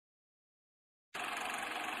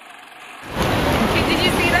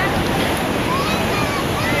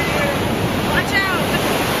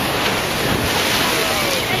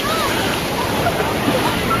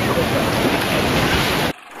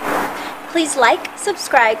Please like,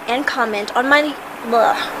 subscribe, and comment on my...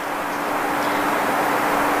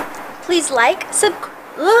 Please like,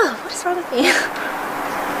 what is wrong with me?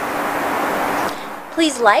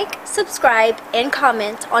 Please like, subscribe, and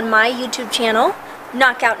comment on my YouTube channel,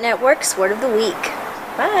 Knockout Network's Word of the Week.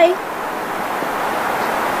 Bye.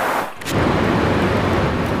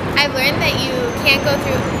 I've learned that you can't go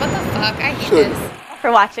through... What the fuck? I hate this.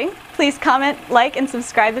 For watching. Please comment, like, and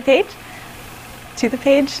subscribe the page. To the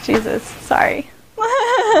page? Jesus. Sorry. Do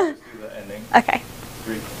the ending. Okay.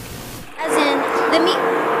 3. As in, the meat...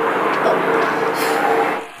 Oh.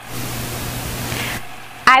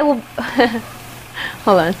 I will...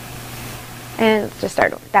 Hold on. And let's just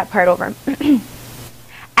start that part over.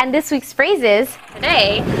 And this week's phrase is...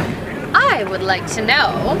 Today, I would like to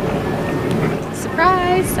know...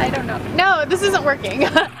 Surprise! I don't know. No, this isn't working.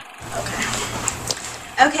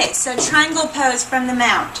 Okay, so triangle pose from the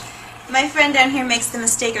mount. My friend down here makes the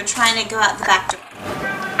mistake of trying to go out the back door.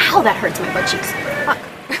 Ow, that hurts my butt cheeks.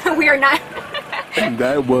 Fuck. We are not...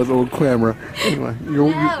 That was on camera. Anyway,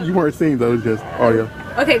 you weren't seeing those, just audio.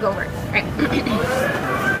 Okay, go over it. All right.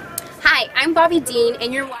 Hi, I'm Bobby Dean,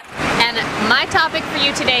 and you're watching. And my topic for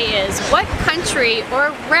you today is, what country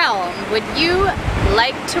or realm would you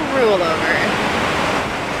like to rule over?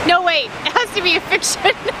 No, wait, it has to be a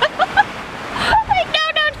fiction.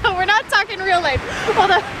 No, we're not talking real life.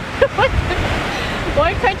 Hold on.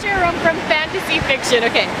 One country or realm from fantasy fiction.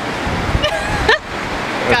 Okay.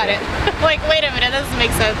 Got it. Like, wait a minute, that doesn't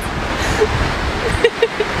make sense.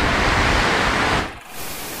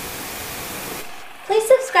 Please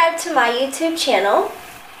subscribe to my YouTube channel,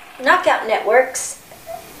 Knockout Networks.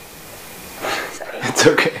 Sorry. It's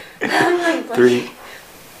okay. 3,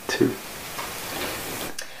 2.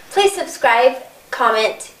 Please subscribe,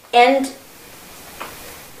 comment, and...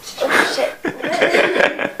 Oh shit.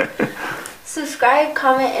 Subscribe,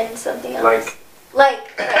 comment, and something else.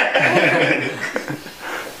 Like.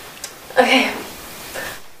 Okay.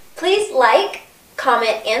 Please like,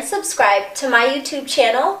 comment, and subscribe to my YouTube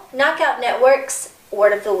channel, Knockout Network's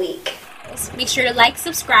Word of the Week. Make sure to like,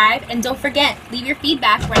 subscribe, and don't forget, leave your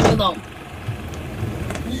feedback right below.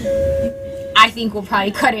 I think we'll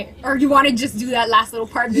probably cut it. Or you want to just do that last little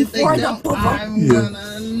part before the...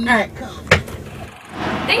 Alright.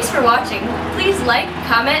 Thanks for watching. Please like,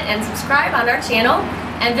 comment, and subscribe on our channel,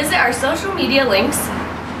 and visit our social media links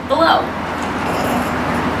below.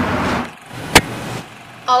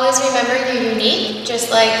 Always remember you're unique, just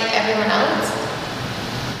like everyone else.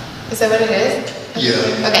 Is that what it is?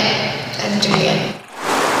 Yeah. Okay, and do it again.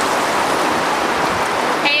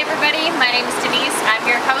 Hey everybody, my name is Denise. I'm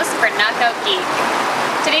your host for Knockout Geek.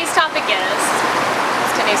 Today's topic is...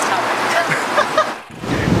 What's today's topic?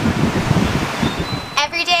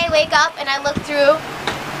 Every day I wake up and I look through.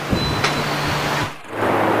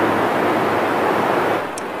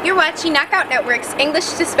 You're watching Knockout Network's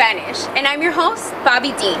English to Spanish, and I'm your host,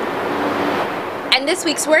 Bobby Dean. And this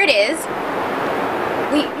week's word is...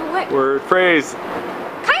 Wait, no, what? Word phrase.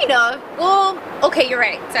 Kind of. Well, okay, you're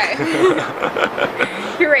right. Sorry.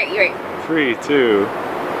 You're right. 3, 2.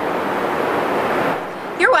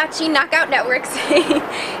 You're watching Knockout Network's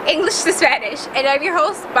English to Spanish, and I'm your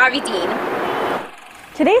host, Bobby Dean.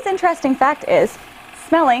 Today's interesting fact is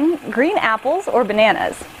smelling green apples or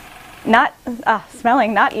bananas. Not,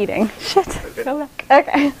 smelling, not eating. Shit. Go back.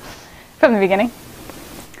 Okay. From the beginning.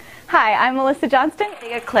 Hi, I'm Melissa Johnston.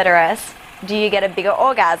 Bigger clitoris. Do you get a bigger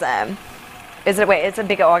orgasm? It's a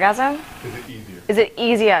bigger orgasm? Is it easier? Is it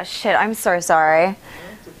easier? Shit, I'm so sorry.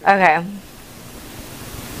 Okay.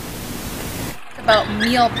 About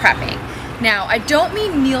meal prepping. Now, I don't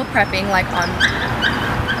mean meal prepping like on...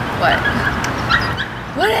 What?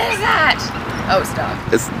 What is that? Oh, stop.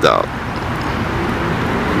 It's dog.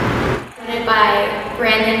 By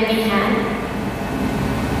Brandon Behan.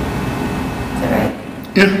 Is that right?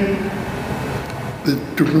 Yeah. The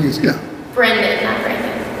Japanese, yeah. Brendan, not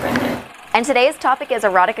Brandon. Brendan. And today's topic is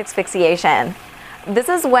erotic asphyxiation. This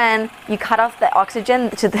is when you cut off the oxygen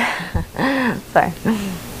to the... Sorry.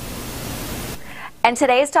 And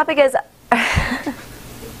today's topic is...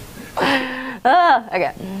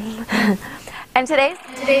 Okay. And today's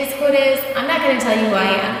quote is, I'm not going to tell you who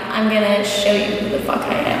I am. I'm going to show you who the fuck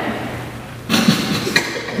I am.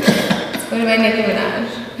 It's quoted by Nicki Minaj.